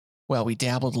Well, we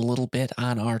dabbled a little bit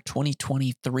on our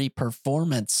 2023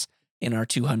 performance in our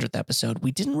 200th episode.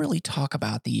 We didn't really talk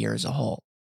about the year as a whole.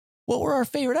 What were our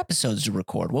favorite episodes to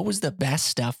record? What was the best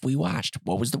stuff we watched?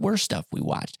 What was the worst stuff we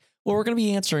watched? Well, we're going to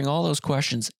be answering all those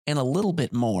questions and a little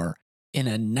bit more in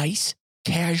a nice,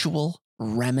 casual,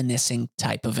 reminiscing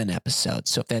type of an episode.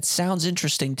 So if that sounds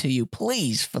interesting to you,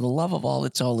 please, for the love of all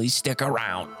that's holy, stick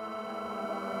around.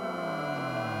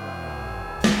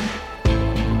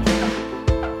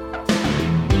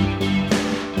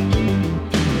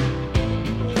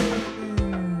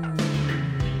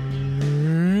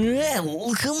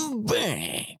 Welcome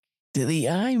back to the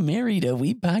I Married a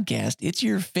Weeb podcast. It's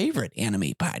your favorite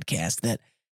anime podcast that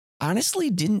honestly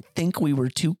didn't think we were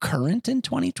too current in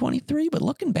 2023, but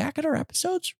looking back at our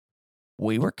episodes,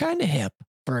 we were kind of hip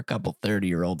for a couple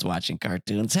 30-year-olds watching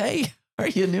cartoons. Hey, are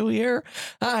you new here?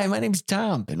 Hi, my name's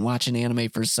Tom. Been watching anime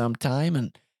for some time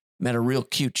and met a real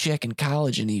cute chick in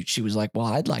college, and she was like, well,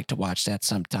 I'd like to watch that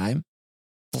sometime.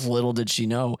 Little did she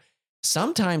know,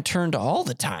 sometime turned to all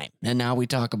the time. And now we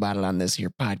talk about it on this here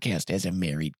podcast as a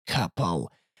married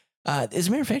couple. As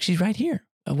a matter of fact, she's right here.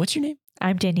 What's your name?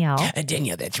 I'm Danielle.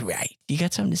 Danielle, that's right. You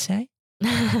got something to say?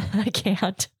 I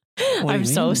can't. I'm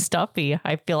so stuffy.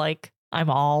 I feel like I'm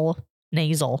all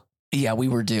nasal. Yeah, we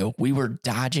were due. We were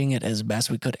dodging it as best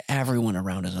we could. Everyone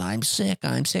around us, I'm sick.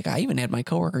 I even had my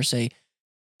coworker say,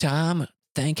 Tom,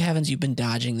 thank heavens you've been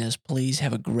dodging this. Please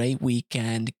have a great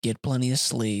weekend. Get plenty of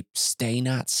sleep. Stay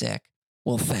not sick.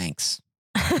 Well, thanks.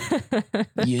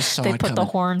 You saw they it put coming. the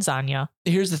horns on you.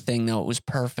 Here's the thing, though. It was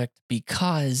perfect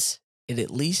because it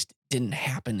at least didn't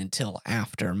happen until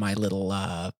after my little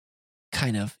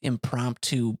kind of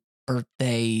impromptu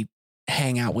birthday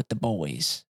hangout with the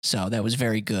boys. So that was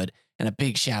very good. And a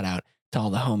big shout out to all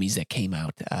the homies that came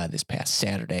out this past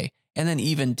Saturday. And then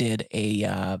even did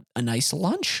a nice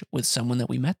lunch with someone that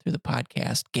we met through the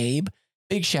podcast, Gabe.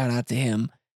 Big shout out to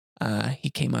him. He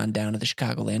came on down to the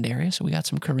Chicagoland area, so we got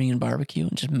some Korean barbecue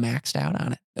and just maxed out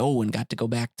on it. Oh, and got to go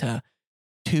back to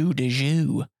Two de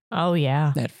Jus. Oh,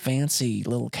 yeah. That fancy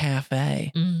little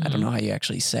cafe. Mm-hmm. I don't know how you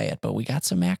actually say it, but we got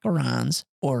some macarons,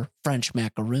 or French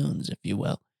macaroons, if you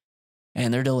will.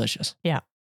 And they're delicious. Yeah.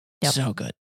 Yep. So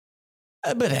good.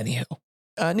 But anywho,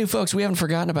 new folks, we haven't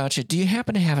forgotten about you. Do you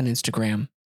happen to have an Instagram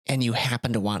and you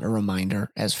happen to want a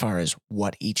reminder as far as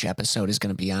what each episode is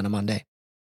going to be on a Monday?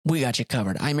 We got you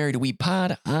covered. I Married a Weeb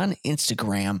Pod on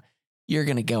Instagram. You're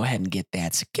going to go ahead and get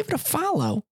that. So give it a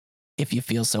follow if you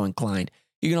feel so inclined.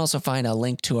 You can also find a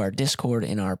link to our Discord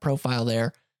in our profile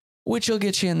there, which will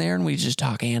get you in there. And we just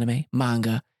talk anime,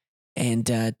 manga,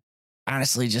 and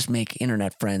honestly, just make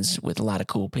internet friends with a lot of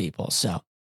cool people. So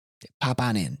pop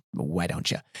on in. Why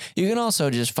don't you? You can also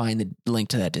just find the link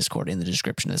to that Discord in the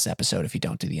description of this episode if you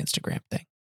don't do the Instagram thing.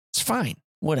 It's fine.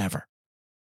 Whatever.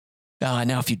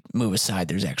 Now, if you move aside,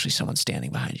 there's actually someone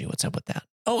standing behind you. What's up with that?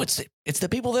 Oh, it's the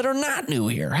people that are not new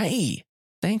here. Hey,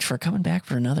 thanks for coming back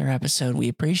for another episode. We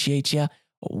appreciate you.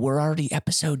 We're already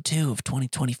episode 2 of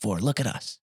 2024. Look at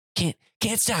us. Can't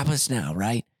stop us now,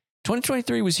 right?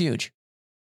 2023 was huge.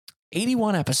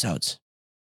 81 episodes.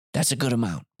 That's a good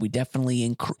amount. We definitely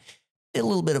did a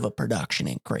little bit of a production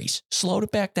increase. Slowed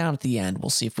it back down at the end.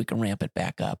 We'll see if we can ramp it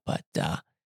back up. But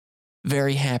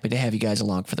very happy to have you guys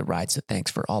along for the ride. So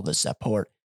thanks for all the support.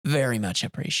 Very much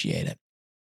appreciate it.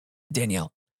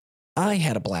 Danielle, I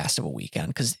had a blast of a weekend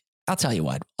because I'll tell you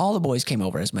what, all the boys came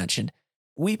over as mentioned.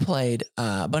 We played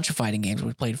a bunch of fighting games.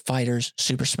 We played Fighters,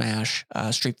 Super Smash,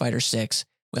 Street Fighter 6.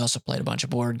 We also played a bunch of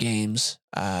board games,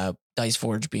 Dice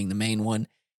Forge being the main one,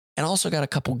 and also got a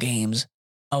couple games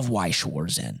of Weiss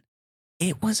Wars in.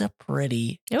 It was it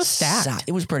was stacked.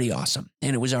 It was pretty awesome.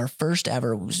 And it was our first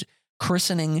ever, it was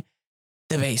christening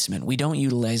the basement. We don't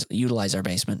utilize our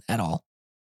basement at all.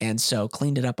 And so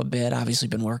cleaned it up a bit. Obviously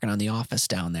been working on the office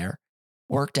down there.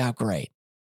 Worked out great.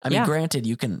 I mean, granted,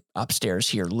 you can upstairs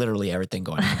hear literally everything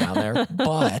going on down there.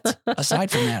 But aside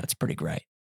from that, it's pretty great.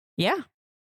 Yeah.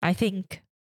 I think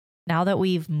now that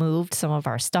we've moved some of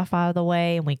our stuff out of the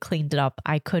way and we cleaned it up,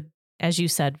 I could, as you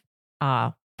said,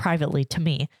 privately to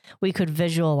me, we could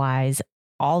visualize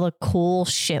all the cool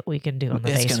shit we can do in the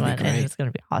basement. And it's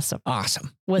going to be awesome.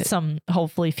 Awesome. With some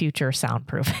hopefully future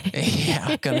soundproofing.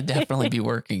 Yeah, going to definitely be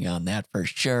working on that for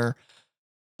sure.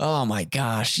 Oh my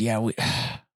gosh. Yeah.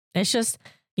 It's just,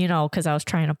 because I was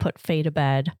trying to put Faye to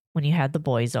bed when you had the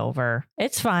boys over.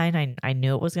 It's fine. I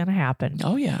knew it was going to happen.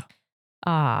 Oh, yeah.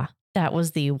 That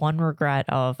was the one regret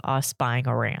of us buying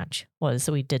a ranch, was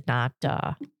we did not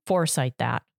foresight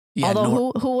that. Yeah,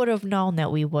 although who would have known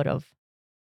that we would have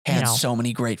had so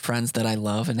many great friends that I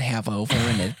love and have over,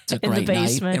 and it's a great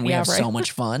night and we have so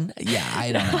much fun. Yeah,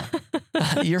 I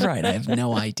don't know. You're right. I have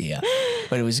no idea.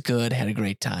 but it was good. Had a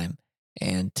great time.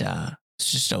 And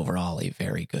it's just overall a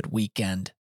very good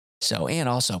weekend. So, and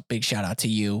also big shout out to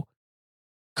you.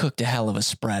 Cooked a hell of a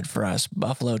spread for us.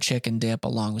 Buffalo chicken dip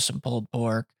along with some pulled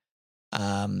pork.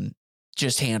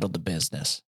 Just handled the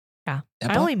business. Yeah.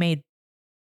 I only made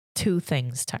 2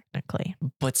 things technically,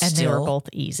 but and still, they were both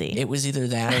easy. It was either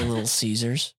that or Little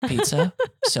Caesars pizza.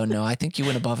 So no, I think you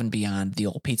went above and beyond the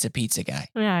old pizza guy.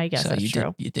 Yeah, I guess so that's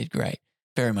true. You did great.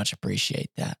 Very much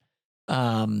appreciate that.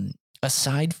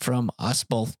 Aside from us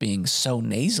both being so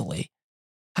nasally,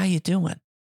 how you doing?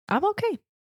 I'm okay.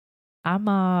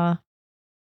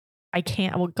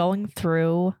 Going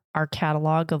through our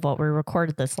catalog of what we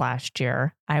recorded this last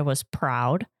year, I was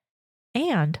proud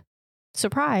and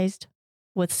surprised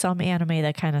with some anime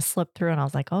that kind of slipped through, and I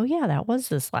was like, "Oh yeah, that was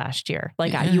this last year."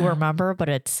 Like you remember, but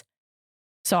it's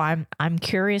so I'm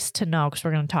curious to know, because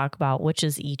we're going to talk about which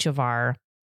is each of our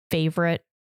favorite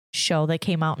show that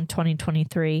came out in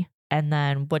 2023, and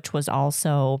then which was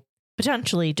also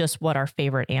potentially just what our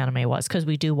favorite anime was, because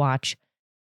we do watch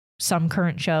some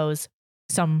current shows,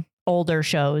 some older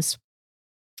shows.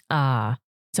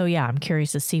 So yeah, I'm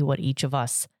curious to see what each of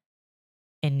us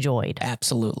enjoyed.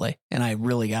 Absolutely. And I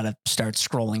really got to start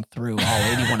scrolling through all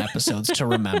 81 episodes to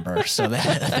remember. So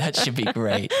that should be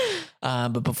great.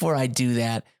 But before I do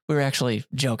that, we were actually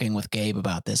joking with Gabe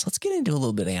about this. Let's get into a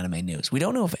little bit of anime news. We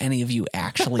don't know if any of you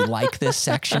actually like this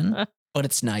section, but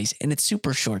it's nice. And it's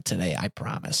super short today, I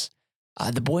promise.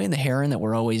 The Boy and the Heron that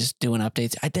we're always doing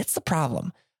updates. That's the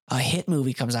problem. A hit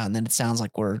movie comes out and then it sounds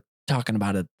like we're talking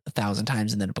about it 1,000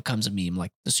 times and then it becomes a meme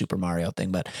like the Super Mario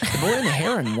thing. But The Boy and the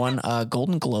Heron won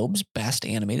Golden Globe's Best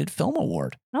Animated Film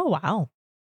Award. Oh, wow.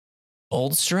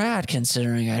 Old strat,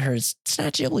 considering I heard it's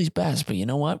not Ghibli's best, but you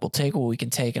know what? We'll take what we can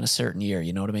take in a certain year.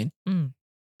 You know what I mean? Mm.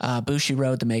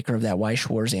 Bushiroad, the maker of that Weiss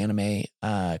Wars anime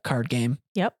card game.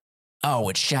 Yep. Oh,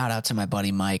 and shout out to my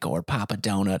buddy Mike or Papa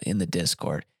Donut in the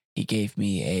Discord. He gave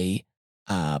me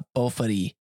a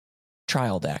Bofuri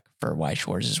trial deck for Weiss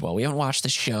Wars as well. We haven't watched the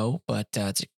show, but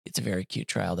it's a very cute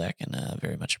trial deck and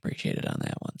very much appreciated on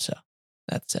that one. So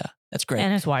that's great.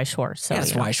 And it's Weiss Wars. So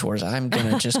it's Weiss Wars. I'm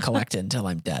gonna just collect it until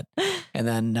I'm dead, and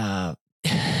then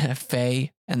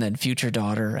Faye, and then future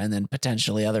daughter, and then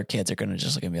potentially other kids are gonna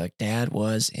just look at me like, "Dad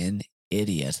was an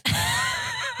idiot."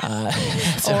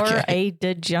 Or a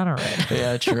degenerate.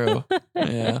 Yeah, true.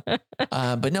 Yeah.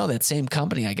 But no, that same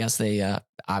company, I guess they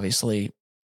obviously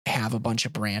have a bunch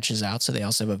of branches out. So they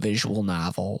also have a visual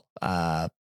novel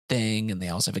thing, and they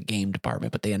also have a game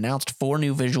department. But they announced 4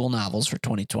 new visual novels for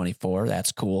 2024.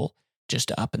 That's cool. Just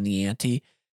to up in the ante.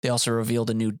 They also revealed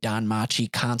a new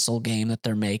Danmachi console game that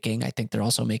they're making. I think they're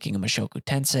also making a Mushoku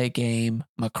Tensei game,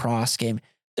 Macross game.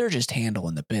 They're just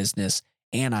handling the business.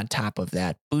 And on top of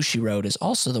that, Bushiroad is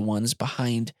also the ones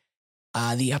behind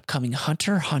the upcoming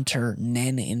Hunter x Hunter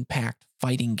Nen Impact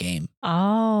fighting game.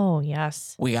 Oh,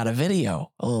 yes. We got a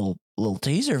video, a little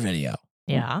teaser video.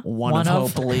 Yeah. One of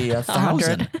hopefully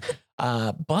 1,000.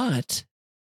 But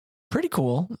pretty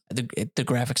cool. The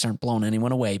graphics aren't blowing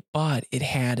anyone away, but it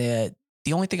had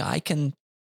the only thing I can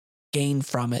gain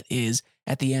from it is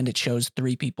at the end it shows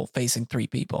 3 people facing 3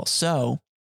 people. So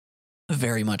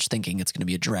very much thinking it's going to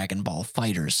be a Dragon Ball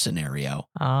Fighters scenario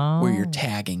where you're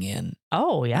tagging in.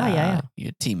 Oh, yeah.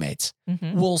 Your teammates.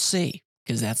 Mm-hmm. We'll see,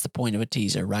 because that's the point of a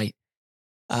teaser, right?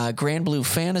 Grand Blue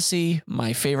Fantasy,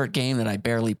 my favorite game that I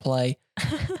barely play.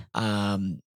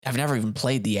 I've never even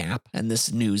played the app, and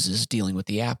this news is dealing with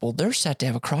the app. Well, they're set to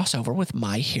have a crossover with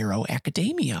My Hero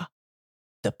Academia,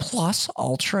 the Plus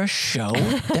Ultra show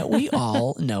that we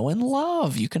all know and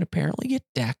love. You can apparently get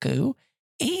Deku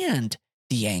and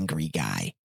the angry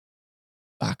guy,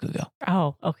 Bakugo.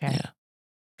 Oh, okay. Yeah.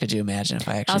 Could you imagine if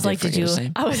I actually I was like, did you? the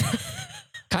same? I was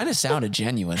kind of sounded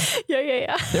genuine.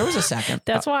 Yeah. There was a second.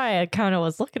 That's why I kind of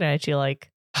was looking at you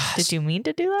like, did you mean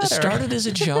to do that? It started as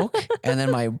a joke, and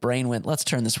then my brain went, let's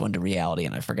turn this one to reality,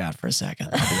 and I forgot for a second.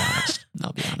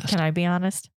 I'll be honest. Can I be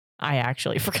honest? I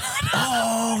actually forgot.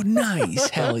 Oh, nice.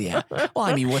 Hell yeah. Well,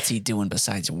 I mean, what's he doing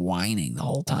besides whining the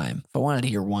whole time? If I wanted to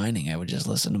hear whining, I would just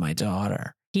listen to my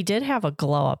daughter. He did have a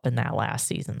glow up in that last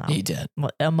season, though. He did.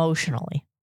 Emotionally,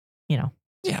 Yeah,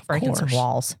 breaking some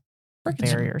walls,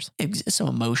 barriers. Some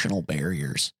emotional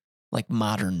barriers, like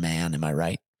modern man. Am I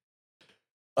right?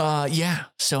 Yeah.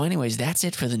 So anyways, that's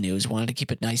it for the news. Wanted to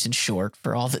keep it nice and short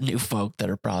for all the new folk that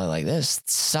are probably like, this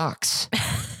sucks.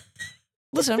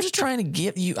 Listen, I'm trying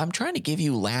to give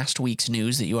you last week's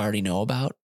news that you already know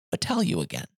about, but tell you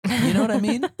again. You know what I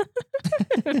mean?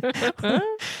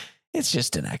 It's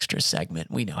just an extra segment.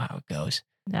 We know how it goes.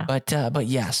 No. But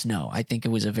yes, no, I think it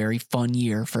was a very fun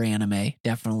year for anime.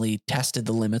 Definitely tested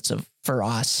the limits for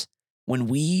us. When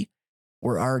we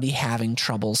were already having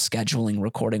trouble scheduling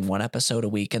recording one episode a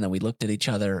week. And then we looked at each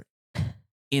other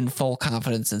in full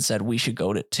confidence and said, we should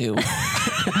go to 2.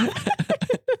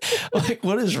 Like,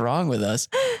 what is wrong with us?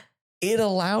 It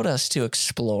allowed us to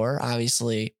explore,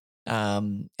 obviously,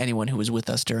 anyone who was with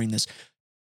us during this,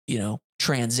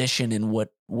 transition in what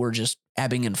we're just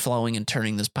ebbing and flowing and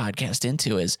turning this podcast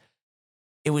into is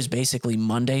it was basically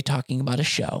Monday talking about a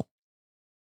show,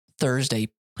 Thursday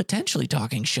potentially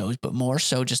talking shows, but more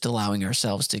so just allowing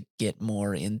ourselves to get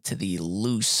more into the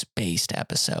loose-based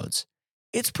episodes.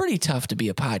 It's pretty tough to be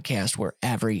a podcast where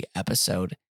every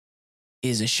episode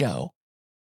is a show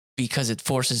because it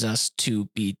forces us to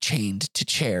be chained to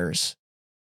chairs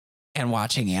and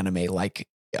watching anime like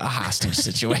a hostage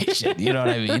situation. You know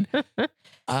what I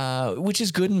mean? Which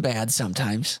is good and bad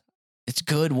sometimes. It's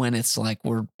good when it's like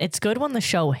It's good when the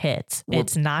show hits.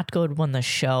 It's not good when the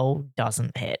show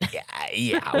doesn't hit.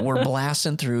 Yeah. We're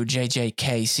blasting through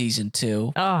JJK season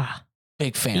 2.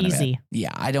 Big fan of it.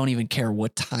 Yeah, I don't even care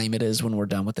what time it is when we're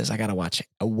done with this. I got to watch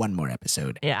one more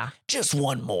episode. Yeah. Just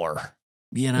one more.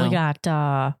 You know? We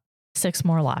got 6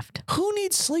 more left. Who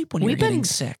needs sleep when you're getting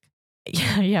sick?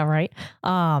 Yeah, right.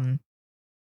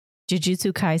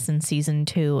 Jujutsu Kaisen season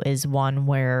 2 is one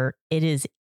where it is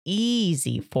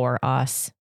easy for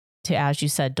us to, as you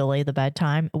said, delay the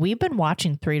bedtime. We've been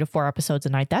watching 3 to 4 episodes a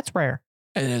night. That's rare.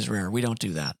 It is rare. We don't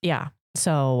do that. Yeah.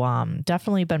 So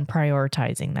definitely been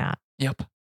prioritizing that. Yep.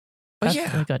 But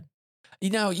That's really good.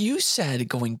 You said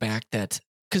going back that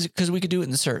because we could do it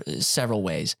in several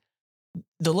ways.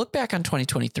 The look back on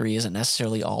 2023 isn't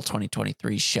necessarily all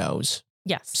 2023 shows.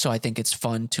 Yes. So I think it's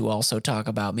fun to also talk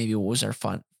about maybe what was our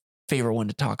favorite one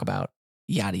to talk about,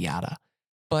 yada, yada.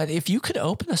 But if you could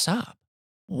open us up,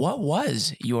 what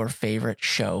was your favorite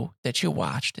show that you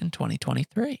watched in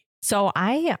 2023? So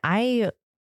I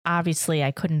obviously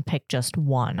I couldn't pick just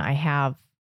one. I have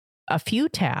a few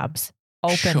tabs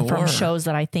open from shows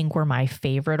that I think were my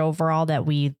favorite overall that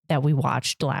we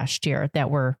watched last year that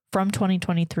were from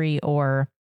 2023 or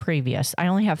previous. I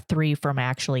only have 3 from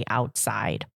actually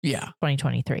outside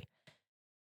 2023.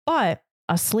 But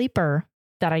a sleeper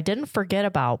that I didn't forget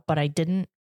about, but I didn't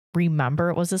remember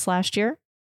it was this last year,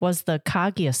 was the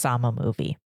Kaguya-sama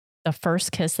movie, The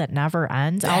First Kiss That Never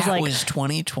Ends. That was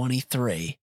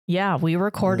 2023. Yeah, we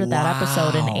recorded that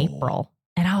episode in April.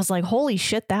 And I was like, holy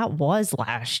shit, that was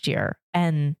last year.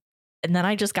 And then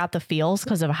I just got the feels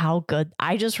because of how good.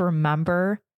 I just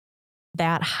remember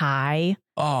that high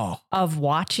of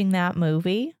watching that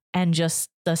movie and just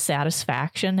the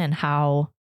satisfaction and how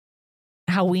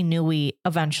we knew we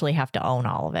eventually have to own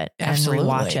all of it and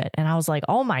rewatch it. And I was like,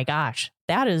 oh my gosh,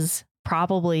 that is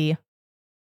probably,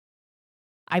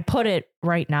 I put it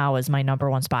right now as my number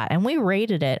 1 spot. And we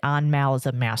rated it on Mal as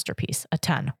a masterpiece, a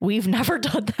 10. We've never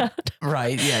done that.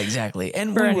 Right. Yeah, exactly.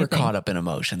 And we were caught up in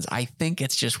emotions. I think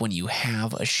it's just when you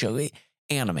have a show,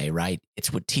 anime, right?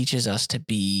 It's what teaches us to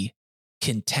be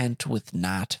content with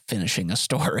not finishing a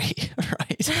story,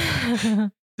 right?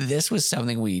 This was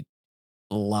something we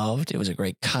loved. It was a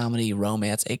great comedy,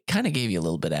 romance. It kind of gave you a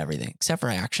little bit of everything except for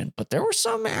action, but there were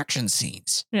some action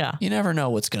scenes. Yeah. You never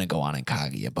know what's going to go on in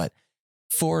Kaguya, but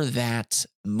for that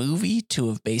movie to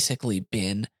have basically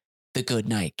been the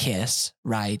goodnight kiss,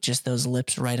 right? Just those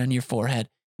lips right on your forehead.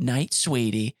 Night,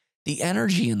 sweetie. The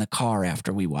energy in the car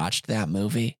after we watched that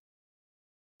movie,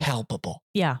 palpable.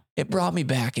 Yeah. It brought me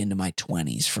back into my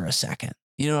 20s for a second.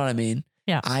 You know what I mean?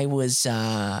 Yeah. I was,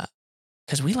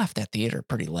 because we left that theater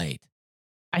pretty late.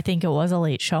 I think it was a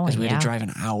late showing. Because we had to drive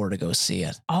an hour to go see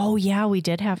it. Oh, yeah, we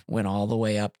did have. Went all the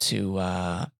way up to,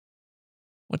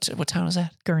 what town is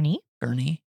that? Gurney.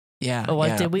 Yeah. Oh,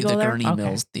 what, did we go the there? Gurney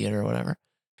Mills Theater or whatever.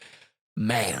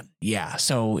 Man, yeah.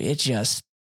 So it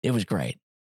was great.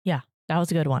 Yeah, that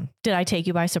was a good one. Did I take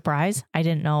you by surprise? I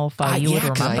didn't know if you would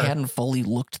remember. I hadn't fully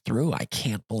looked through. I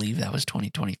can't believe that was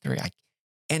 2023.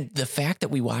 And the fact that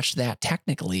we watched that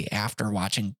technically after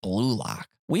watching Blue Lock,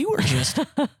 we were just,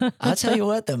 I'll tell you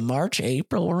what, the March,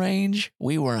 April range,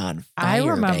 we were on fire, I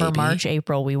remember baby. March,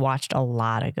 April, we watched a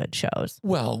lot of good shows.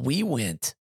 Well, we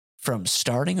went from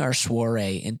starting our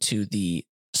soiree into the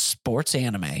sports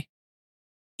anime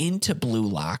into Blue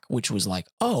Lock, which was like,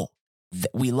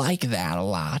 we like that a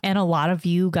lot. And a lot of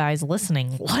you guys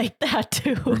listening like that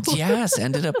too. Yes,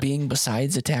 ended up being,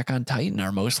 besides Attack on Titan,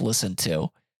 our most listened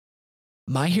to.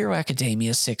 My Hero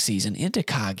Academia 6th season, into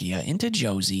Kaguya, into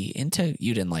Josie, into,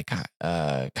 you didn't like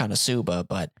Konosuba,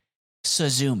 but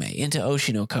Suzume, into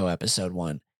Oshinoko episode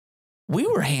 1. We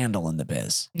were handling the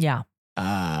biz. Yeah.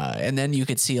 And then you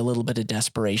could see a little bit of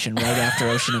desperation right after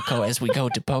Oshinoko as we go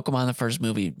to Pokemon, the first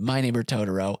movie, My Neighbor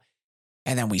Totoro.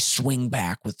 And then we swing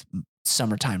back with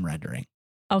Summertime Rendering.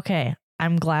 Okay.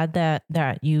 I'm glad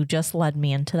that you just led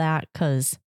me into that,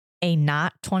 because a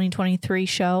not 2023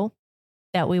 show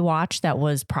that we watched that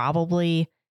was probably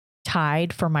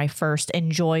tied for my first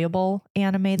enjoyable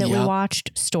anime that we Yep.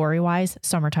 watched story-wise,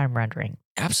 Summertime Rendering.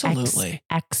 Absolutely.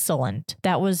 Excellent.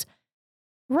 That was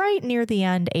right near the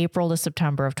end, April to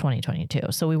September of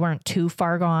 2022. So we weren't too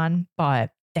far gone,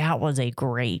 but that was a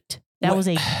great.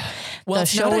 Well,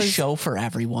 it's not a show for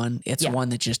everyone. It's one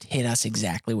that just hit us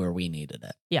exactly where we needed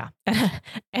it. Yeah.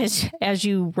 As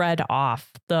you read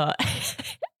off the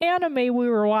anime we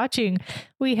were watching,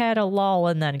 we had a lull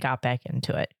and then got back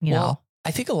into it. You know,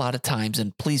 I think a lot of times,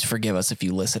 and please forgive us if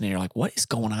you listen and you're like, what is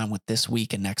going on with this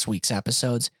week and next week's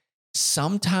episodes?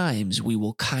 Sometimes we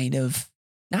will kind of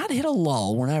not hit a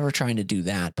lull. We're never trying to do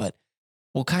that, but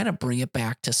we'll kind of bring it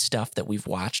back to stuff that we've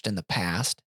watched in the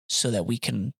past so that we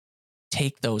can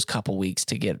take those couple weeks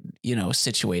to get,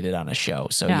 situated on a show.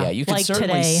 So you can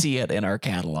certainly see it in our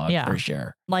catalog for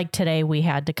sure. Like today we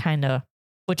had to kind of,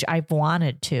 which I've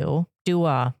wanted to do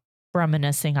a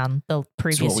reminiscing on the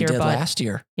previous year. That's what we did last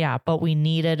year. Yeah, but we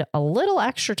needed a little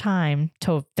extra time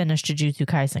to finish Jujutsu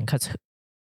Kaisen, because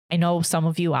I know some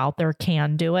of you out there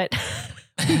can do it.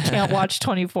 You can't watch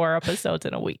 24 episodes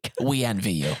in a week. We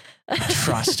envy you.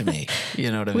 Trust me.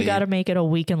 You know what I mean? We got to make it a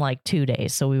week in like 2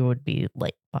 days, so we would be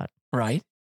late. Right.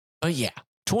 But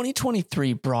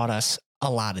 2023 brought us a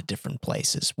lot of different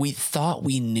places. We thought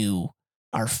we knew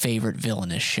our favorite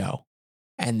villainous show.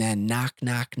 And then knock,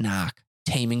 knock, knock,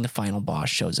 Taming the Final Boss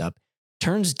shows up,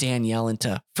 turns Danielle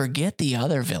into forget the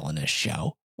other villainous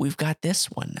show. We've got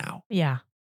this one now. Yeah.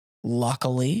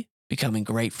 Luckily, becoming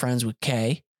great friends with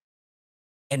Kay.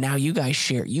 And now you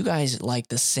guys like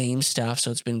the same stuff.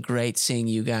 So it's been great seeing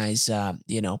you guys,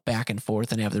 back and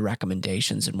forth and have the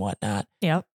recommendations and whatnot.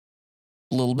 Yep.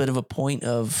 A little bit of a point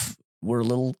of we're a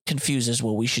little confused as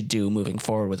what we should do moving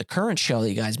forward with the current show that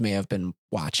you guys may have been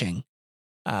watching.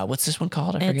 What's this one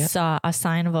called? I forget. It's A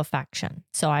Sign of Affection.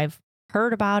 So I've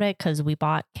heard about it because we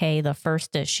bought Kay the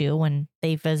first issue when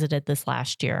they visited this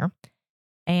last year.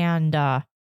 And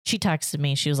she texted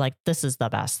me. She was like, this is the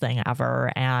best thing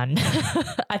ever. And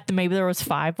maybe there was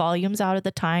 5 volumes out at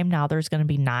the time. Now there's going to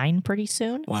be 9 pretty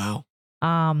soon. Wow.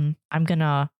 I'm going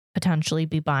to potentially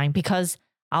be buying, because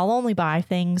I'll only buy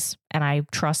things, and I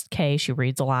trust Kay. She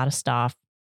reads a lot of stuff.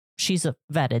 She's a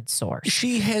vetted source.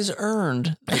 She has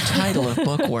earned the title of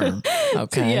bookworm.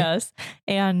 Okay. Yes.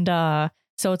 And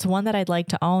so it's one that I'd like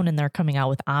to own, and they're coming out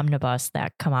with Omnibus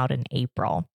that come out in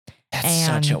April. That's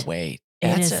such a wait.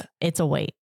 It's a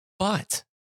wait. But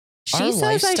she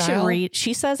says I should read.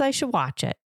 She says I should watch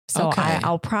it. So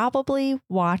I'll probably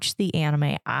watch the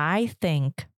anime. I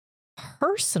think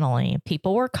personally,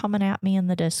 people were coming at me in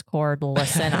the Discord.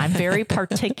 Listen, I'm very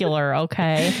particular.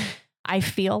 Okay. I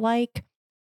feel like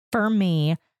for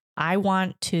me, I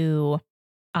want to,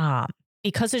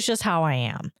 because it's just how I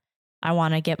am. I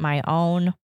want to get my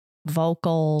own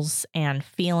vocals and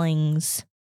feelings.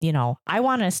 I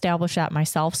want to establish that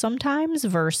myself sometimes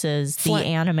versus the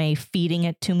anime feeding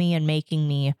it to me and making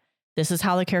me, this is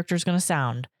how the character is going to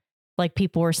sound. Like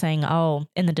people were saying,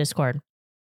 in the Discord,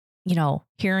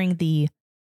 hearing the,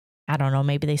 I don't know,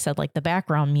 maybe they said like the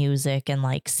background music and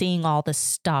like seeing all this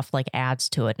stuff like adds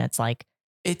to it. And it's like,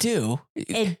 It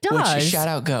does. Which, shout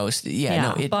out Ghost.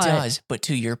 It does. But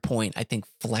to your point, I think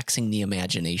flexing the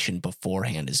imagination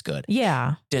beforehand is good.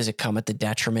 Yeah. Does it come at the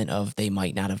detriment of they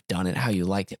might not have done it how you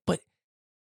liked it? But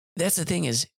that's the thing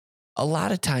is, a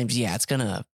lot of times, it's going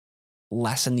to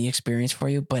lessen the experience for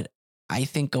you. But I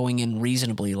think going in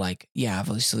reasonably, like,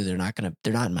 obviously they're not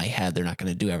in my head. They're not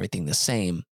going to do everything the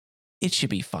same. It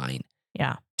should be fine.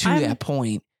 Yeah. To that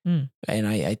point, and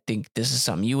I think this is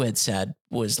something you had said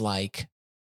was like,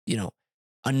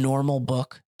 a normal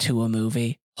book to a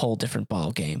movie, whole different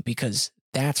ball game, because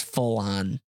that's full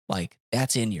on, like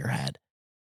that's in your head.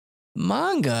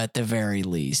 Manga, at the very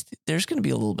least, there's going to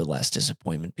be a little bit less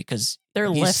disappointment because they're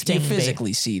lifting. You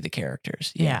physically see the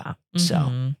characters. Yeah.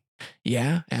 So,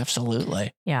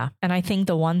 absolutely. Yeah. And I think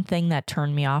the one thing that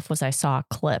turned me off was I saw a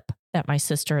clip that my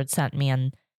sister had sent me,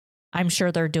 and I'm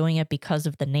sure they're doing it because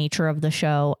of the nature of the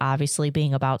show, obviously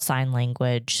being about sign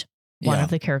language, one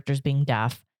of the characters being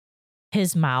deaf.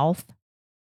 His mouth,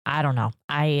 I don't know.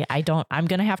 I'm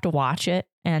going to have to watch it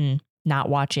and not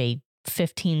watch a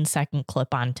 15-second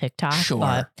clip on TikTok. Sure.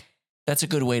 But that's a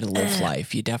good way to live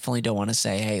life. You definitely don't want to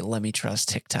say, hey, let me trust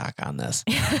TikTok on this,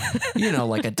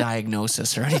 like a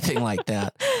diagnosis or anything like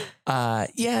that. I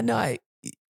haven't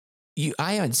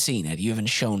seen it. You haven't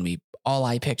shown me. All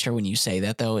I picture when you say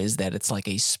that, though, is that it's like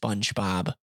a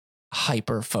SpongeBob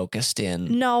hyper focused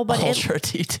in No, but ultra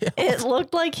detail. it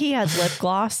looked like he had lip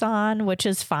gloss on, which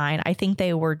is fine. I think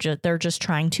they're just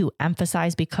trying to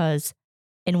emphasize, because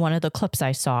in one of the clips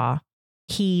I saw,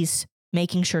 he's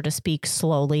making sure to speak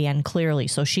slowly and clearly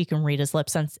so she can read his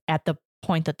lips. Since at the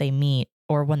point that they meet,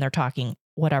 or when they're talking,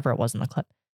 whatever it was in the clip,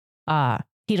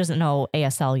 he doesn't know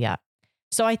ASL yet.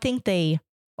 So I think they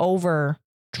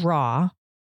overdraw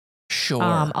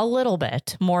Sure. a little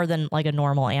bit more than like a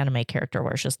normal anime character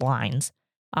where it's just lines,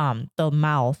 the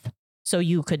mouth, so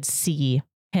you could see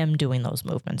him doing those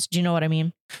movements. Do you know what I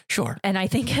mean? Sure. And I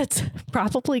think it's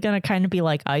probably going to kind of be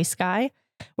like Ice Guy,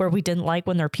 where we didn't like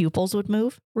when their pupils would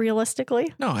move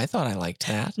realistically. No, I thought I liked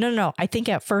that. No. I think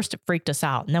at first it freaked us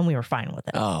out and then we were fine with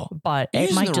it. Oh. But it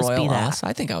Using might the just be royal that. us,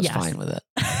 I think I was Yes. fine with it.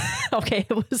 Okay,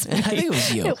 it was me. I think it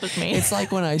was you. It was me. It's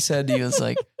like when I said to you, it's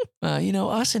like,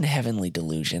 us in Heavenly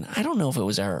Delusion. I don't know if it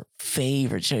was our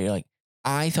favorite show. You're like,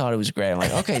 I thought it was great. I'm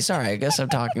like, okay, sorry. I guess I'm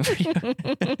talking for you.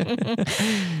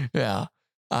 Yeah.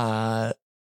 I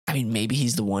mean, maybe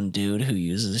he's the one dude who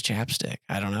uses chapstick.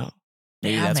 I don't know.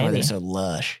 Maybe Yeah, that's why they're maybe. so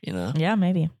lush, Yeah,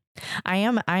 maybe. I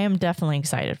am definitely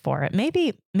excited for it.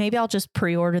 Maybe I'll just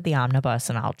pre-order the omnibus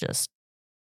and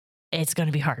it's going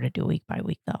to be hard to do week by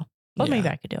week though. But maybe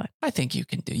Yeah. I could do it. I think you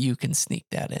can sneak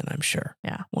that in, I'm sure.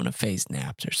 Yeah. One of Faye's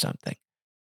naps or something.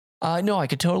 No, I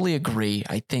could totally agree.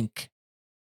 I think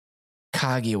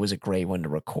Kaguya was a great one to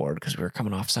record because we were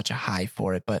coming off such a high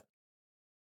for it. But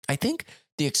I think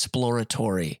the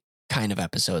exploratory kind of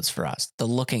episodes for us, the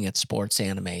looking at sports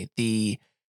anime, the,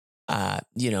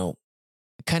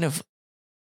 kind of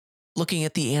looking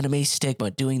at the anime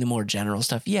stigma, doing the more general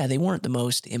stuff. Yeah, they weren't the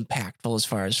most impactful as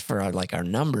far as for our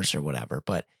numbers or whatever,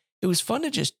 but it was fun to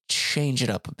just change it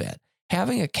up a bit.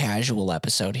 Having a casual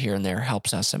episode here and there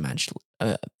helps us immensely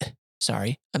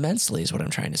is what I'm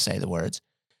trying to say, the words.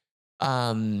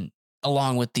 Along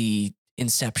with the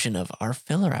inception of our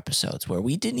filler episodes where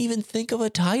we didn't even think of a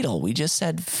title. We just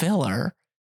said filler.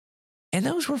 And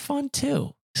those were fun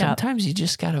too. Sometimes you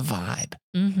just got to vibe,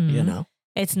 Mm-hmm.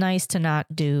 It's nice to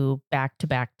not do back to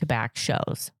back to back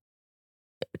shows.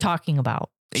 Talking about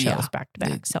shows back to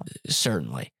back. So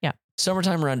certainly. Yeah.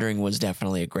 Summertime Rendering was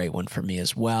definitely a great one for me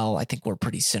as well. I think we're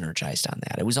pretty synergized on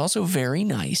that. It was also very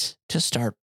nice to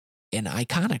start an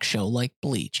iconic show like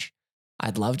Bleach.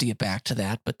 I'd love to get back to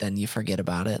that, but then you forget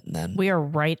about it. And then we are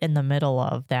right in the middle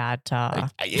of that.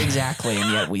 Exactly.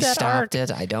 And yet we that stopped arc.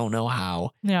 it. I don't know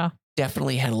how. Yeah.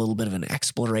 Definitely had a little bit of an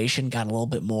exploration, got a little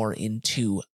bit more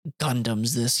into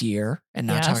Gundams this year and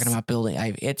not talking about building.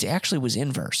 It actually was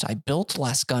inverse. I built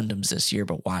less Gundams this year,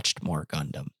 but watched more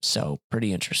Gundam. So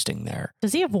pretty interesting there.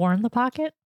 Does he have war in the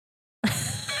pocket?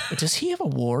 Does he have a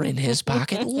war in his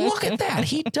pocket? Look at that.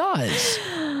 He does.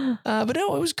 But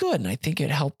no, it was good. And I think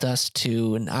it helped us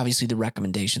to, and obviously the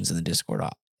recommendations in the Discord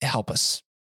help us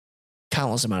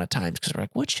countless amount of times because we're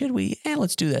like, what should we?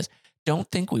 Let's do this.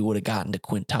 Don't think we would have gotten to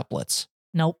quintuplets.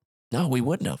 Nope. No, we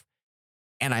wouldn't have.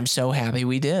 And I'm so happy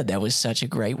we did. That was such a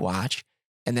great watch.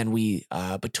 And then we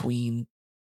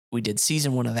did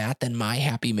season 1 of that, then My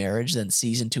Happy Marriage, then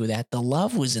season 2 of that. The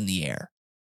Love was in the air.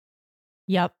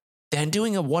 Yep. Then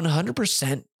doing a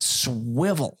 100%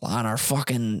 swivel on our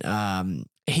fucking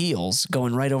heels,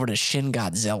 going right over to Shin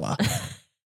Godzilla.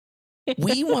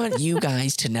 We want you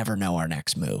guys to never know our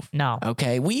next move. No.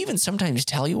 Okay. We even sometimes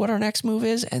tell you what our next move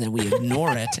is, and then we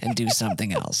ignore it and do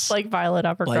something else. Like Violet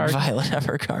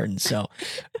Evergarden. So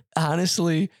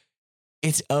honestly,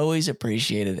 it's always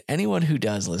appreciated. Anyone who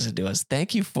does listen to us,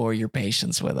 thank you for your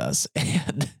patience with us.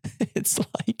 And it's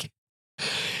like,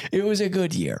 it was a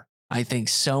good year. I think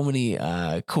so many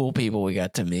cool people we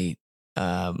got to meet.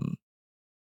 And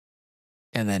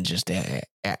then just,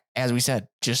 as we said,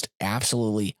 just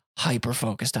absolutely hyper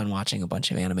focused on watching a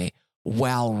bunch of anime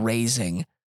while raising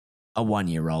a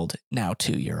 1-year-old, now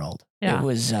 2-year-old. Yeah.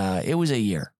 It was a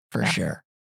year for sure.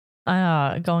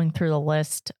 Going through the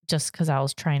list just because I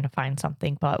was trying to find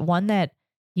something, but one that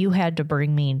you had to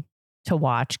bring me to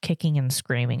watch kicking and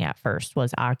screaming at first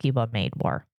was Akiba Maid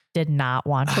War. Did not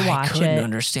want to watch it. I couldn't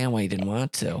understand why you didn't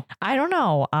want to. I don't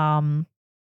know.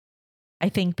 I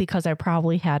think because I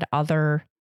probably had other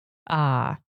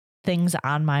things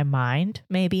on my mind,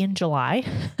 maybe in July.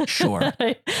 Sure.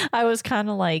 I was kind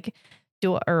of like,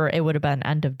 or it would have been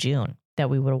end of June that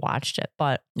we would have watched it.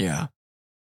 But yeah,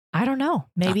 I don't know.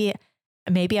 Maybe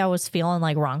I was feeling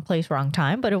like wrong place, wrong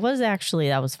time, but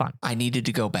that was fun. I needed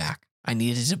to go back. I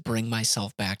needed to bring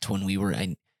myself back to when we were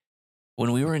in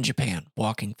Japan,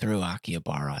 walking through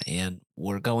Akihabara, and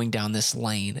we're going down this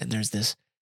lane, and there's this,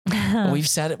 we've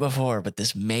said it before, but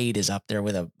this maid is up there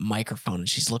with a microphone, and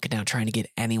she's looking down, trying to get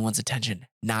anyone's attention.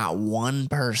 Not one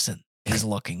person is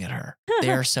looking at her.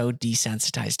 They're so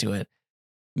desensitized to it.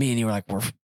 Me and you were like,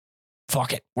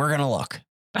 fuck it. We're going to look.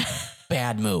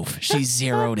 Bad move. She's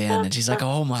zeroed in and she's like,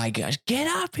 oh my gosh, get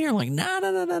up here. I'm like,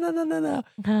 no.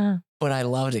 But I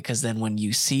loved it because then when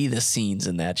you see the scenes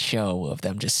in that show of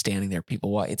them just standing there,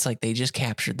 it's like they just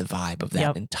captured the vibe of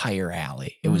that entire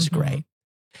alley. It was great.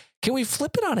 Can we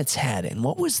flip it on its head? And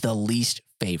what was the least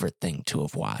favorite thing to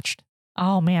have watched?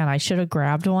 Oh man, I should have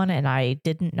grabbed one and I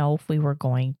didn't know if we were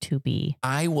going to be.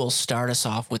 I will start us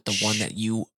off with the one that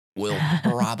you will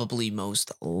probably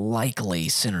most likely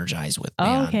synergize with.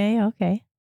 Okay.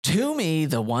 To me,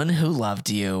 the one who loved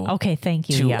you. Okay, thank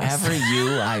you. To every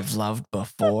you I've loved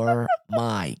before.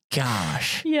 My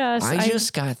gosh. Yes. I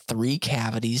just got 3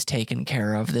 cavities taken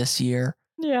care of this year.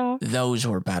 Yeah. Those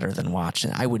were better than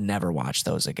watching. I would never watch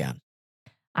those again.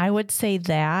 I would say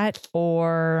that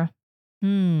or,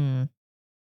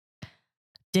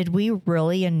 did we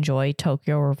really enjoy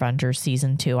Tokyo Revengers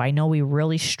season 2? I know we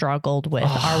really struggled with,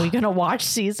 are we going to watch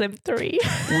season 3?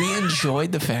 We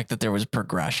enjoyed the fact that there was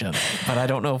progression, but I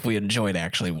don't know if we enjoyed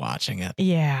actually watching it.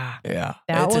 Yeah. Yeah.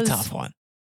 It's a tough one.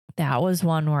 That was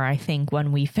one where I think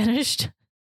when we finished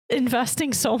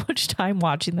investing so much time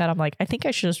watching that, I'm like, I think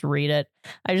I should just read it.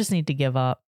 I just need to give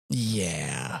up.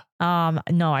 Yeah.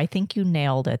 No, I think you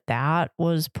nailed it. That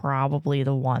was probably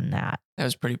the one that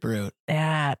was pretty brute.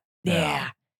 Yeah.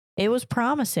 It was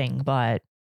promising, but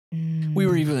we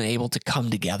were even able to come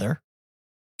together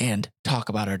and talk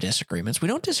about our disagreements. We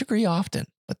don't disagree often,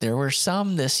 but there were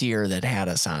some this year that had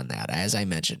us on that. As I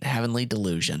mentioned, Heavenly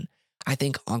Delusion. I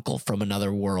think Uncle from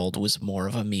Another World was more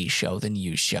of a me show than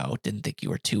you show. Didn't think you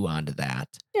were too onto that.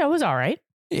 Yeah, it was all right.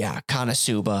 Yeah,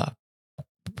 Konosuba.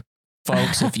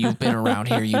 Folks, if you've been around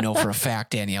here, you know for a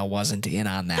fact Danielle wasn't in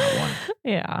on that one.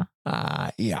 Yeah.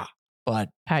 Yeah. But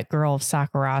Pet Girl of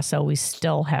Sakura, so we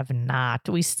still have not.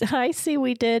 I see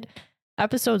we did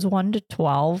episodes 1 to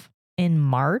 12 in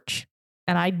March,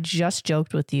 and I just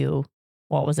joked with you.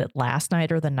 What was it, last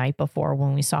night or the night before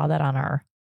when we saw that on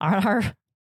our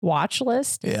watch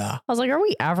list? Yeah, I was like, "Are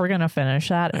we ever gonna finish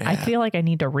that?" Yeah. I feel like I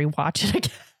need to rewatch it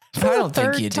again. I don't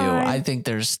think you do. I think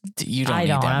you don't need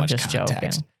that I'm much just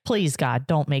context. joking. Please, God,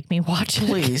 don't make me watch it.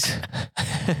 Please.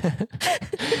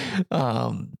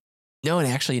 No, and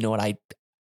actually, you know what? I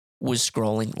was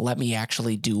scrolling. Let me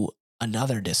actually do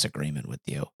another disagreement with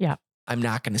you. Yeah. I'm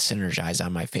not going to synergize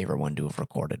on my favorite one to have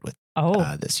recorded with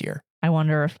this year. I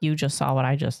wonder if you just saw what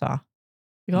I just saw.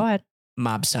 Go ahead.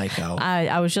 Mob Psycho.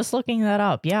 I was just looking that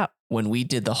up. Yeah. When we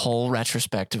did the whole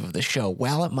retrospective of the show,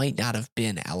 while it might not have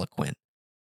been eloquent,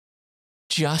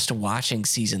 just watching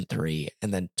season 3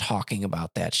 and then talking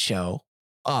about that show,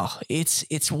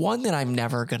 it's one that I'm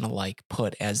never going to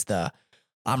put as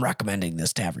I'm recommending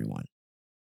this to everyone.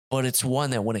 But it's one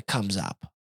that when it comes up,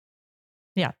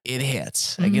 it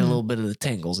hits. I get a little bit of the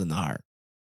tingles in the heart.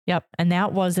 Yep. And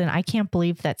I can't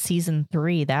believe that season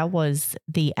 3, that was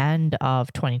the end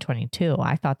of 2022.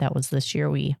 I thought that was this year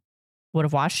we would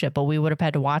have watched it, but we would have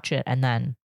had to watch it and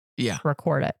then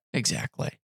record it.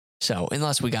 Exactly. So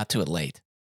unless we got to it late.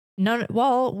 No,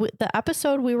 well, the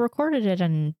episode, we recorded it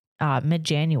in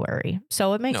mid-January.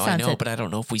 So it makes sense. I know, but I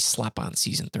don't know if we slept on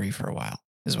season 3 for a while,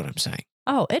 is what I'm saying.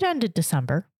 Oh, it ended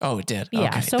December. Oh, it did? Yeah,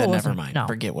 okay, so then never mind. No,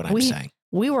 forget what I'm saying.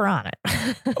 We were on it.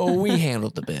 We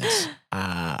handled the biz.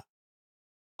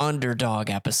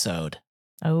 Underdog episode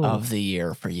of the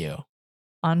year for you.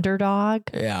 Underdog?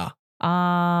 Yeah.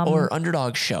 Or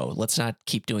underdog show. Let's not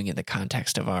keep doing it in the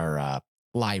context of our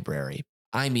library.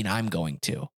 I mean, I'm going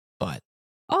to, but.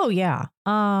 Oh, yeah.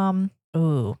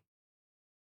 Ooh.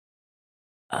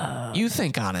 You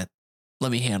think on it.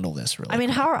 Let me handle this really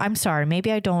quick. I'm sorry.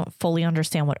 Maybe I don't fully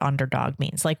understand what underdog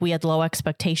means. Like we had low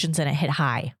expectations and it hit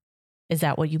high. Is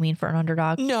that what you mean for an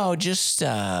underdog? No, just,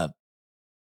 yeah,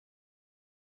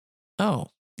 I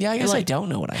guess I don't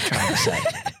know what I'm trying to say.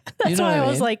 That's why I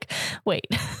was like, wait.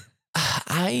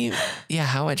 how am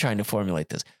I trying to formulate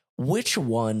this? Which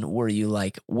one were you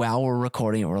like, while we're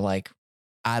recording it, we're like,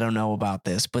 I don't know about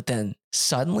this. But then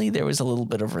suddenly there was a little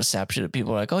bit of reception.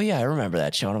 People were like, oh, yeah, I remember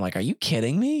that show. And I'm like, are you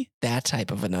kidding me? That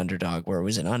type of an underdog where it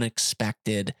was an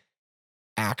unexpected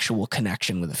actual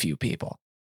connection with a few people.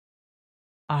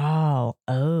 Oh.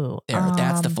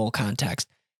 That's the full context.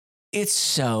 Here's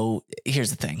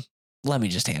the thing. Let me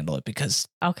just handle it because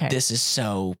this is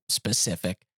so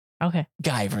specific. Okay.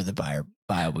 Guyver the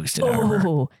bio boosted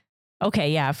armor.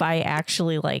 Okay. Yeah. If I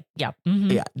actually that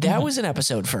was an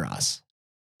episode for us.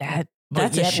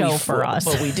 That's a show for us.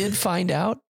 But we did find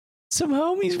out some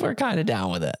homies were kind of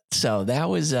down with it. So that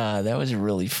was a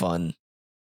really fun,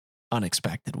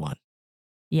 unexpected one.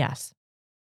 Yes.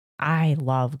 I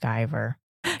love Guyver.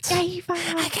 Guyver.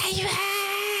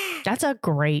 That's a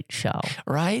great show.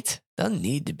 Right? Doesn't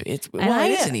need to be. It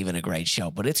isn't even a great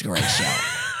show, but it's a great show.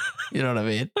 You know what I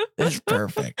mean? It's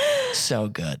perfect. So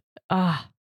good.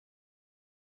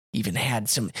 Even had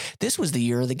some. This was the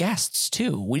year of the guests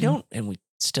too. We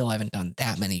still haven't done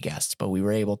that many guests, but we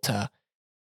were able to,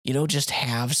 just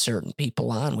have certain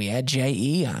people on. We had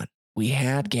J.E. on. We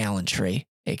had Gallantry,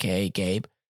 aka Gabe.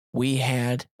 We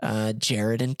had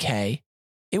Jared and Kay.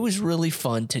 It was really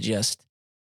fun to just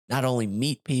not only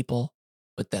meet people,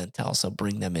 but then to also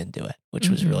bring them into it, which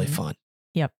was really fun.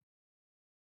 Yep.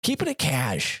 Keeping it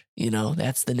cash,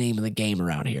 that's the name of the game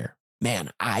around here.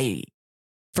 Man,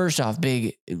 first off,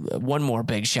 one more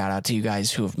big shout out to you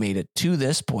guys who have made it to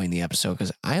this point in the episode,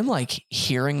 because I'm like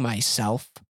hearing myself.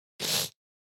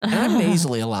 And I'm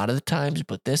nasally a lot of the times,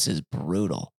 but this is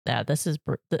brutal. Yeah, this is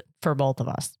for both of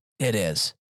us. It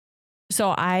is.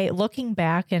 So looking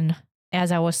back and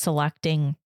as I was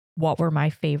selecting what were my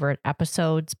favorite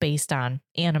episodes based on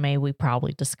anime we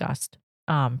probably discussed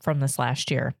from this last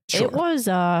year. Sure.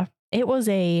 It was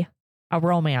a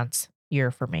romance year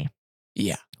for me.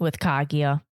 Yeah. With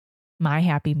Kaguya, My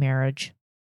Happy Marriage.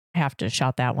 I have to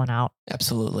shout that one out.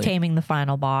 Absolutely. Taming the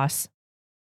Final Boss.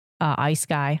 Ice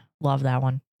Guy. Love that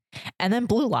one. And then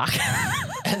Blue Lock.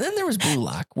 And then there was Blue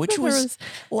Lock, which was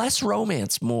less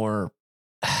romance, more.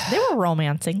 They were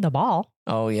romancing the ball.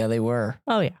 Oh, yeah, they were.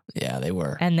 Oh, yeah. Yeah, they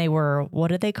were. And they were, what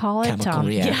did they call it? Chemical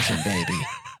reaction, baby.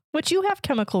 Which you have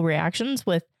chemical reactions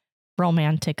with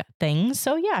romantic things.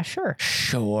 So, yeah, sure.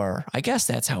 Sure. I guess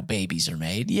that's how babies are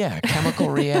made. Yeah, chemical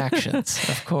reactions,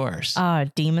 of course.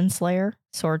 Demon Slayer,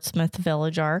 Swordsmith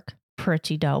Village arc.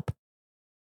 Pretty dope.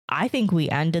 I think we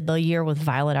ended the year with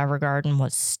Violet Evergarden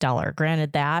was stellar.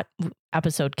 Granted, that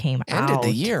episode came out. Ended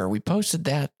the year. We posted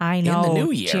that I know, in the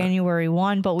new year. January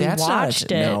 1, but we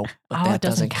watched it. No, but that it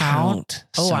doesn't count.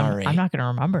 Sorry. I'm not going to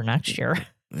remember next year.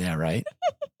 Yeah, right.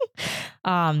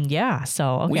 Yeah,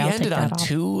 so okay, we I'll ended take on that off.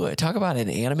 two. Talk about an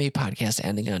anime podcast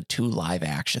ending on 2 live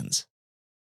actions.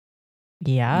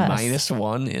 Yes.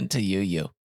 -1 into Yu Yu.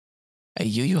 A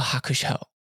Yu Yu Hakusho,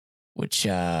 which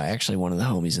actually one of the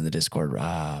homies in the Discord,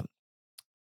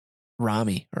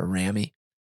 Rami,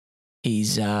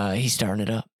 he's starting it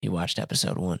up. He watched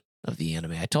episode 1 of the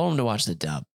anime. I told him to watch the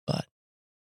dub, but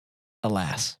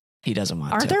alas, he doesn't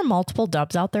want to. Are there multiple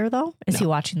dubs out there though? Is he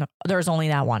watching them? There's only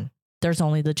that one. There's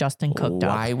only the Justin Cook dub.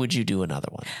 Why would you do another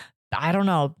one? I don't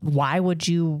know. Why would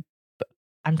you?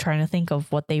 I'm trying to think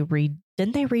of what they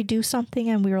didn't they redo something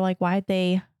and we were like, why'd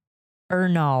they? Or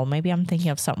no, maybe I'm thinking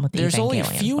of something with the There's only a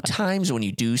Evangelion, few times when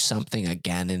you do something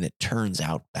again and it turns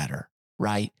out better,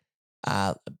 right?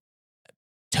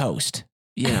 Toast,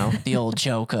 the old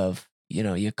joke of,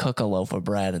 you cook a loaf of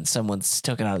bread and someone's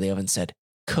took it out of the oven and said,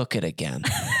 cook it again.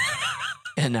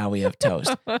 And now we have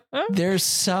toast. There's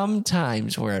some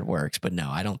times where it works, but no,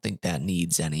 I don't think that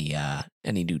needs any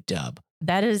new dub.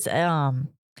 That is,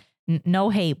 no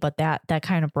hate, but that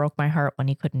kind of broke my heart when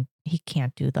he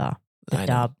can't do the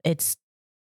dub. It's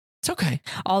okay.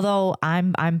 Although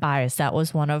I'm biased. That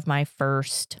was one of my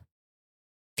first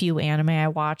few anime I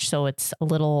watched, so it's a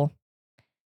little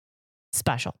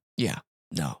special. Yeah.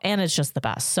 No. And it's just the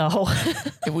best. So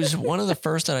it was one of the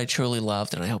first that I truly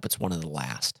loved, and I hope it's one of the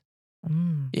last.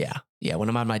 Yeah. Yeah. When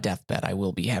I'm on my deathbed, I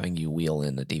will be having you wheel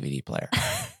in a DVD player.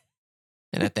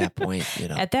 And at that point,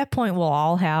 At that point, we'll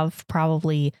all have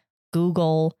probably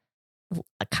Google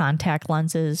contact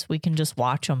lenses. We can just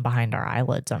watch them behind our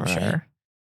eyelids, I'm sure.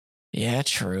 Yeah,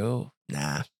 true.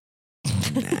 Nah.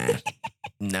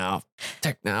 No.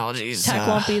 Technology's... Tech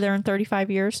won't be there in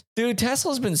 35 years. Dude,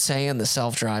 Tesla's been saying the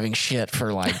self-driving shit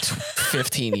for like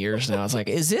 15 years now. It's like,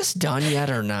 is this done yet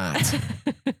or not?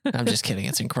 I'm just kidding.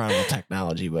 It's incredible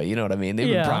technology, but you know what I mean?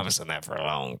 They've been promising that for a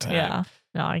long time. Yeah.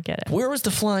 No, I get it. Where was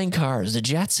the flying cars? The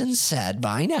Jetsons said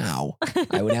by now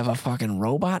I would have a fucking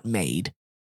robot maid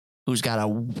who's got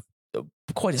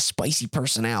quite a spicy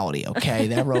personality, okay?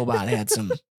 That robot had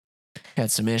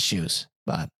some issues,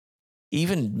 but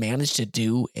even managed to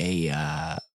do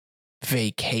a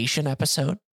vacation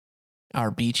episode,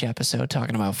 our beach episode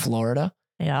talking about Florida.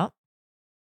 Yeah.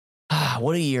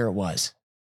 What a year it was.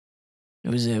 It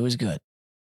was good.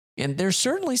 And there's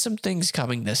certainly some things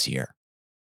coming this year.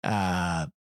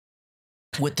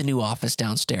 With the new office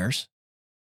downstairs.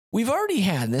 We've already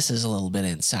had, and this is a little bit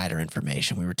insider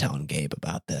information. We were telling Gabe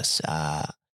about this.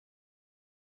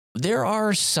 There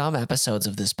are some episodes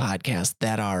of this podcast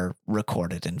that are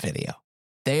recorded in video.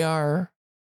 They're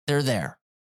there,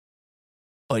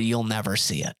 but you'll never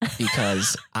see it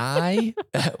because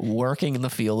working in the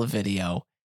field of video,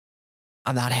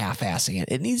 I'm not half-assing it.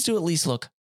 It needs to at least look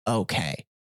okay.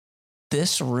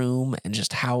 This room and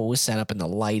just how it was set up in the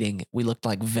lighting, we looked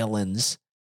like villains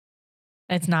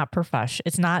It's not professional.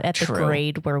 It's not at the True.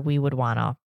 grade where we would want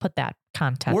to put that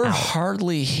content We're out.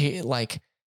 hardly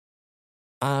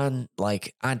on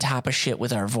top of shit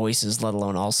with our voices, let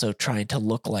alone also trying to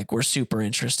look like we're super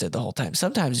interested the whole time.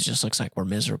 Sometimes it just looks like we're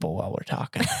miserable while we're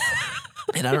talking.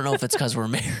 And I don't know if it's because we're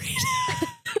married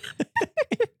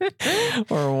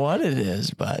or what it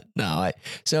is, but no.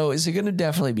 So going to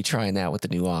definitely be trying that with the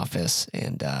new office.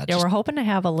 And we're hoping to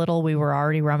have a little, we were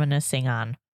already reminiscing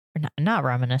on, or not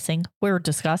reminiscing, we were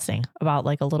discussing about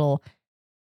like a little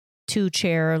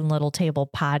 2-chair and little table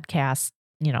podcast.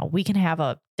 You know, we can have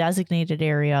a designated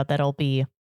area that'll be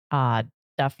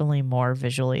definitely more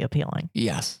visually appealing.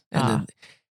 Yes. And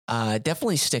then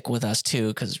definitely stick with us too,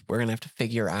 because we're going to have to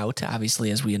figure out,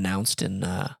 obviously, as we announced in,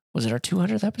 was it our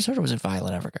 200th episode or was it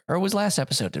Violet Evergarden? Or was last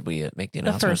episode, did we make the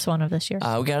announcement? The first one of this year.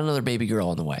 We got another baby girl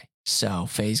on the way. So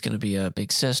Faye's going to be a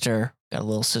big sister, got a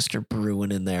little sister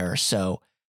brewing in there. So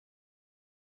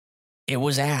it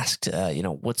was asked,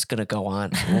 what's going to go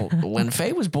on? Well, when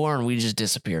Faye was born, we just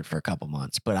disappeared for a couple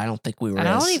months, but I don't think we were. And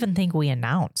I don't even think we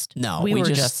announced. No, we were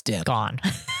just did. Gone.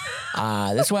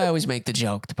 That's why I always make the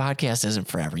joke. The podcast isn't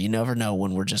forever. You never know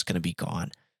when we're just going to be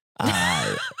gone.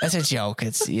 That's a joke.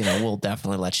 It's, we'll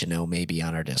definitely let you know maybe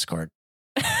on our Discord.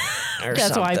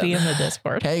 That's why I be in the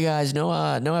Discord. Hey guys,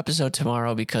 no episode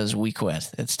tomorrow because we quit.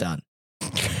 It's done.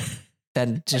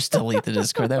 Then just delete the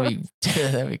Discord.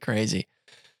 That'd be crazy.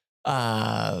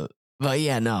 But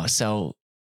yeah, no. So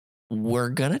we're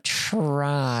gonna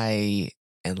try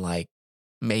and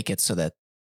make it so that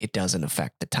it doesn't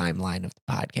affect the timeline of the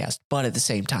podcast. But at the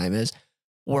same time,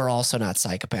 we're also not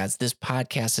psychopaths. This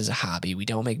podcast is a hobby. We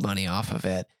don't make money off of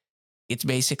it. It's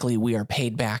basically we are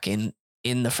paid back in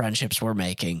the friendships we're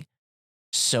making.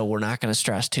 So we're not going to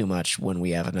stress too much when we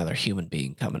have another human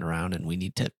being coming around, and we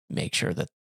need to make sure that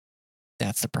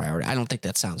that's the priority. I don't think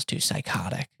that sounds too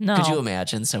psychotic. No. Could you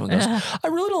imagine someone goes, I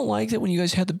really don't like that when you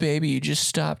guys had the baby, you just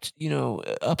stopped,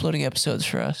 uploading episodes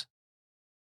for us.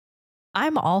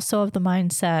 I'm also of the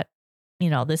mindset,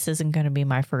 this isn't going to be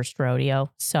my first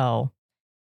rodeo. So,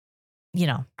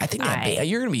 I think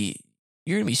you're going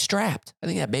to be strapped. I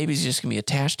think that baby's just going to be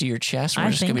attached to your chest.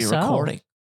 We're just going to be recording.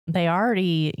 They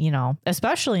already,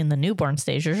 especially in the newborn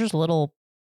stage, there's just little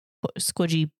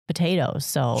squidgy potatoes.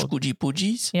 So squidgy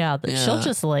poogies. Yeah, she'll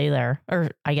just lay there,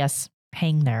 or I guess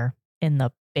hang there in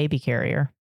the baby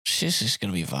carrier. She's just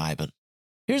going to be vibing.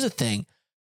 Here's the thing.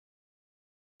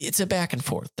 It's a back and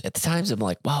forth. At the times I'm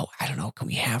like, wow, I don't know. Can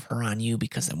we have her on you?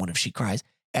 Because then what if she cries?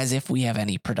 As if we have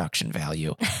any production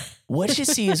value. What you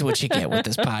see is what you get with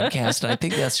this podcast. And I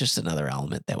think that's just another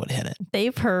element that would hit it.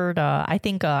 They've heard, I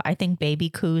think baby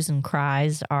coos and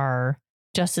cries are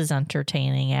just as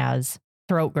entertaining as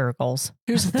throat gurgles.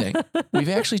 Here's the thing. We've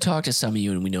actually talked to some of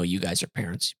you, and we know you guys are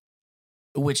parents,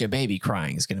 which a baby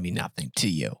crying is going to be nothing to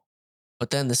you. But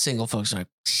then the single folks are like,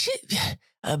 shit,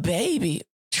 a baby.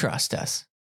 Trust us.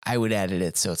 I would edit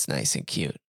it so it's nice and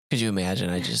cute. Could you imagine?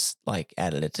 I just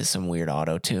edit it to some weird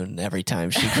auto tune. Every time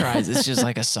she cries, it's just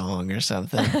like a song or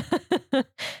something.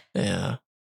 Yeah.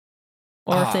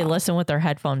 Or if they listen with their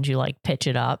headphones, you pitch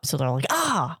it up. So they're like,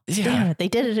 damn it, they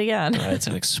did it again. Right, it's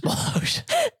an explosion.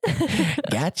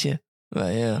 Gotcha.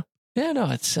 But yeah. Yeah,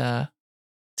 no, it's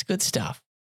good stuff.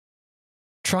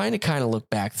 Trying to kind of look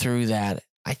back through that,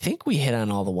 I think we hit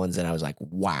on all the ones that I was like,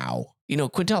 wow.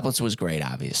 Quintuplets was great,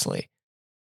 obviously.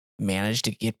 Managed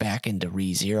to get back into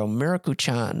ReZero.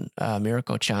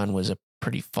 Mirako-chan was a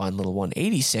pretty fun little one.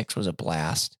 86 was a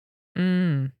blast.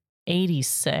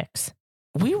 86.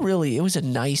 It was a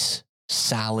nice,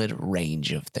 solid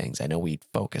range of things. I know we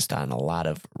focused on a lot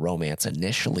of romance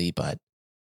initially, but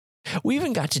we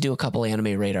even got to do a couple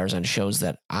anime radars on shows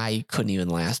that I couldn't even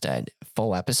last a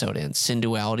full episode in.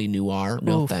 Synduality Noir,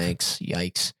 no thanks,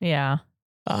 yikes. Yeah.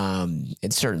 And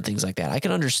certain things like that. I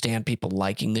can understand people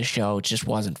liking the show. It just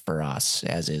wasn't for us,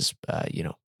 as is,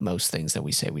 most things that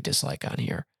we say we dislike on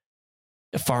here.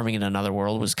 Farming in Another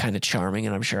World was kind of charming,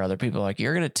 and I'm sure other people are like,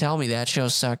 you're going to tell me that show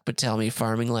sucked, but tell me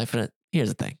Farming Life in it. Here's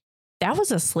the thing. That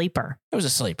was a sleeper. It was a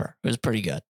sleeper. It was pretty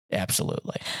good.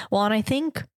 Absolutely. Well, and I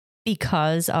think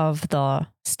because of the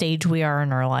stage we are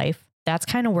in our life, that's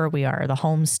kind of where we are. The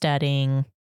homesteading,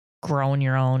 growing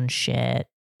your own shit.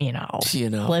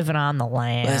 Living on the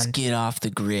land. Let's get off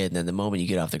the grid. And then the moment you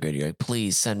get off the grid, you're like,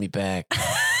 please send me back,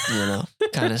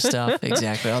 kind of stuff.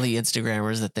 Exactly. All the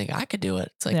Instagrammers that think I could do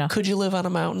it. It's like, could you live on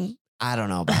a mountain? I don't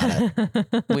know about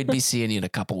it. We'd be seeing you in a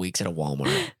couple weeks at a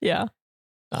Walmart. Yeah.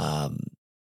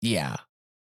 Yeah.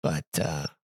 But,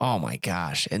 oh my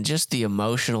gosh. And just the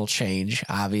emotional change,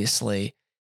 obviously.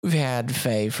 We've had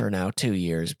Faye for now 2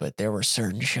 years, but there were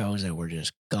certain shows that were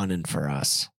just gunning for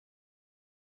us.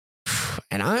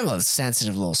 And I'm a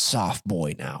sensitive little soft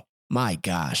boy now. My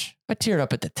gosh. I teared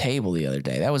up at the table the other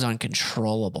day. That was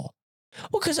uncontrollable.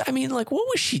 Well, because, I mean, like, what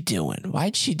was she doing?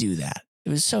 Why'd she do that? It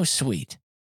was so sweet.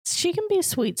 She can be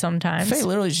sweet sometimes. Faye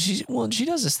literally, she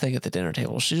does this thing at the dinner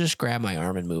table. She just grab my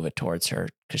arm and move it towards her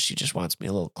because she just wants me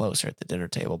a little closer at the dinner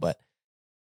table. But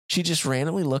she just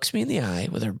randomly looks me in the eye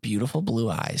with her beautiful blue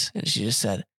eyes. And she just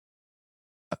said,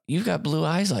 "You've got blue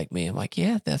eyes like me." I'm like,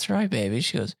 "Yeah, that's right, baby."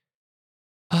 She goes,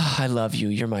 "Oh, I love you.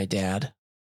 You're my dad."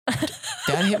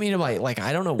 That hit me to my, like,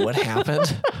 I don't know what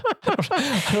happened.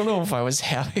 I don't know if I was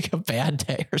having a bad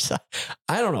day or something.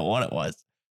 I don't know what it was.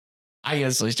 I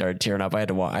instantly started tearing up. I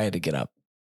had to get up.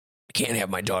 I can't have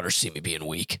my daughter see me being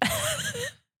weak,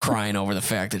 crying over the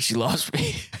fact that she loves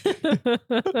me.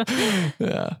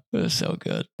 Yeah, it was so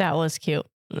good. That was cute.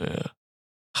 Yeah.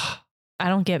 I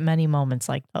don't get many moments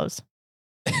like those.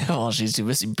 Oh, she's too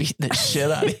busy beating the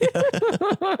shit out of you.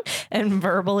 And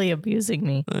verbally abusing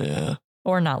me. Yeah.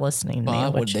 Or not listening to me.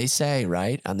 What did they say,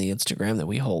 right? On the Instagram that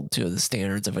we hold to the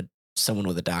standards of someone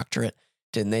with a doctorate.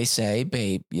 Didn't they say,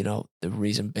 babe, you know, the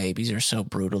reason babies are so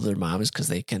brutal to their mom is because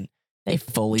they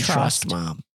fully trust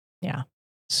mom. Yeah.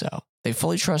 So they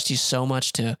fully trust you so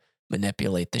much to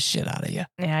manipulate the shit out of you.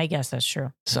 Yeah, I guess that's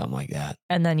true. Something like that.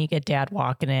 And then you get dad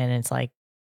walking in and it's like,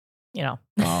 you know.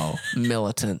 Oh,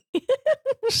 militant.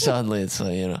 Suddenly it's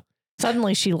like, you know.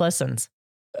 Suddenly she listens.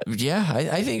 Yeah,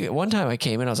 I think one time I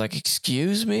came in, I was like,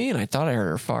 "Excuse me," and I thought I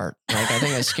heard her fart. Like, I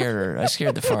think I scared her. I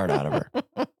scared the fart out of her.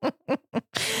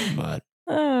 But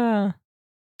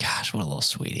gosh, what a little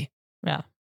sweetie. Yeah.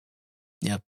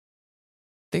 Yep. I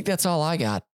think that's all I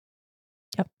got.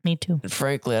 Yep, me too. And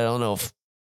frankly, I don't know if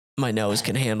my nose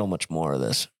can handle much more of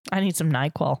this. I need some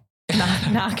NyQuil.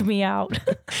 Knock me out.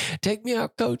 Take me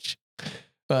out, coach.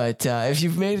 But if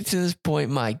you've made it to this point,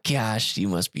 my gosh, you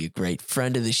must be a great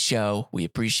friend of the show. We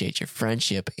appreciate your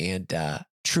friendship and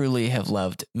truly have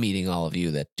loved meeting all of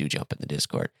you that do jump in the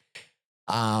Discord.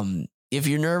 If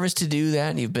you're nervous to do that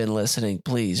and you've been listening,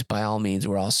 please, by all means,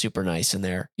 we're all super nice in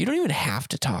there. You don't even have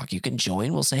to talk. You can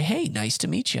join. We'll say, "Hey, nice to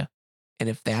meet you." And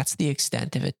if that's the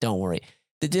extent of it, don't worry.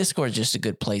 The Discord is just a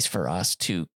good place for us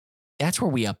to, that's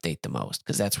where we update the most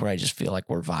because that's where I just feel like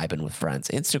we're vibing with friends.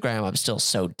 Instagram, I'm still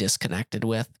so disconnected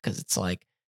with because it's like,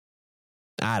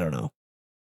 I don't know.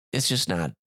 It's just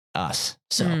not us.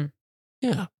 So,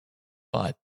 yeah.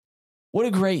 But what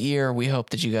a great year. We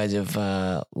hope that you guys have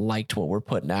liked what we're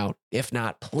putting out. If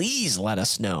not, please let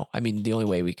us know. I mean, the only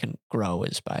way we can grow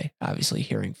is by obviously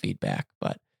hearing feedback.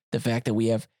 But the fact that we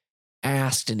have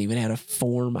asked and even had a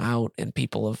form out and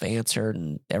people have answered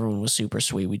and everyone was super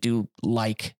sweet. We do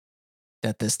like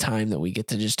that this time that we get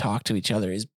to just talk to each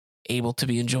other is able to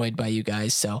be enjoyed by you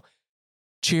guys. So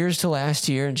cheers to last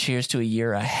year and cheers to a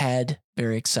year ahead.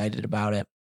 Very excited about it.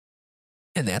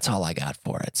 And that's all I got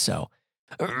for it. So,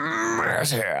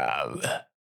 fan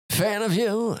of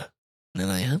you.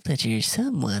 And I hope that you're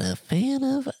somewhat a fan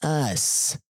of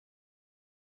us.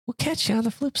 We'll catch you on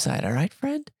the flip side. All right,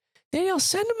 friend? Danielle,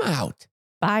 send them out.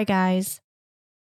 Bye, guys.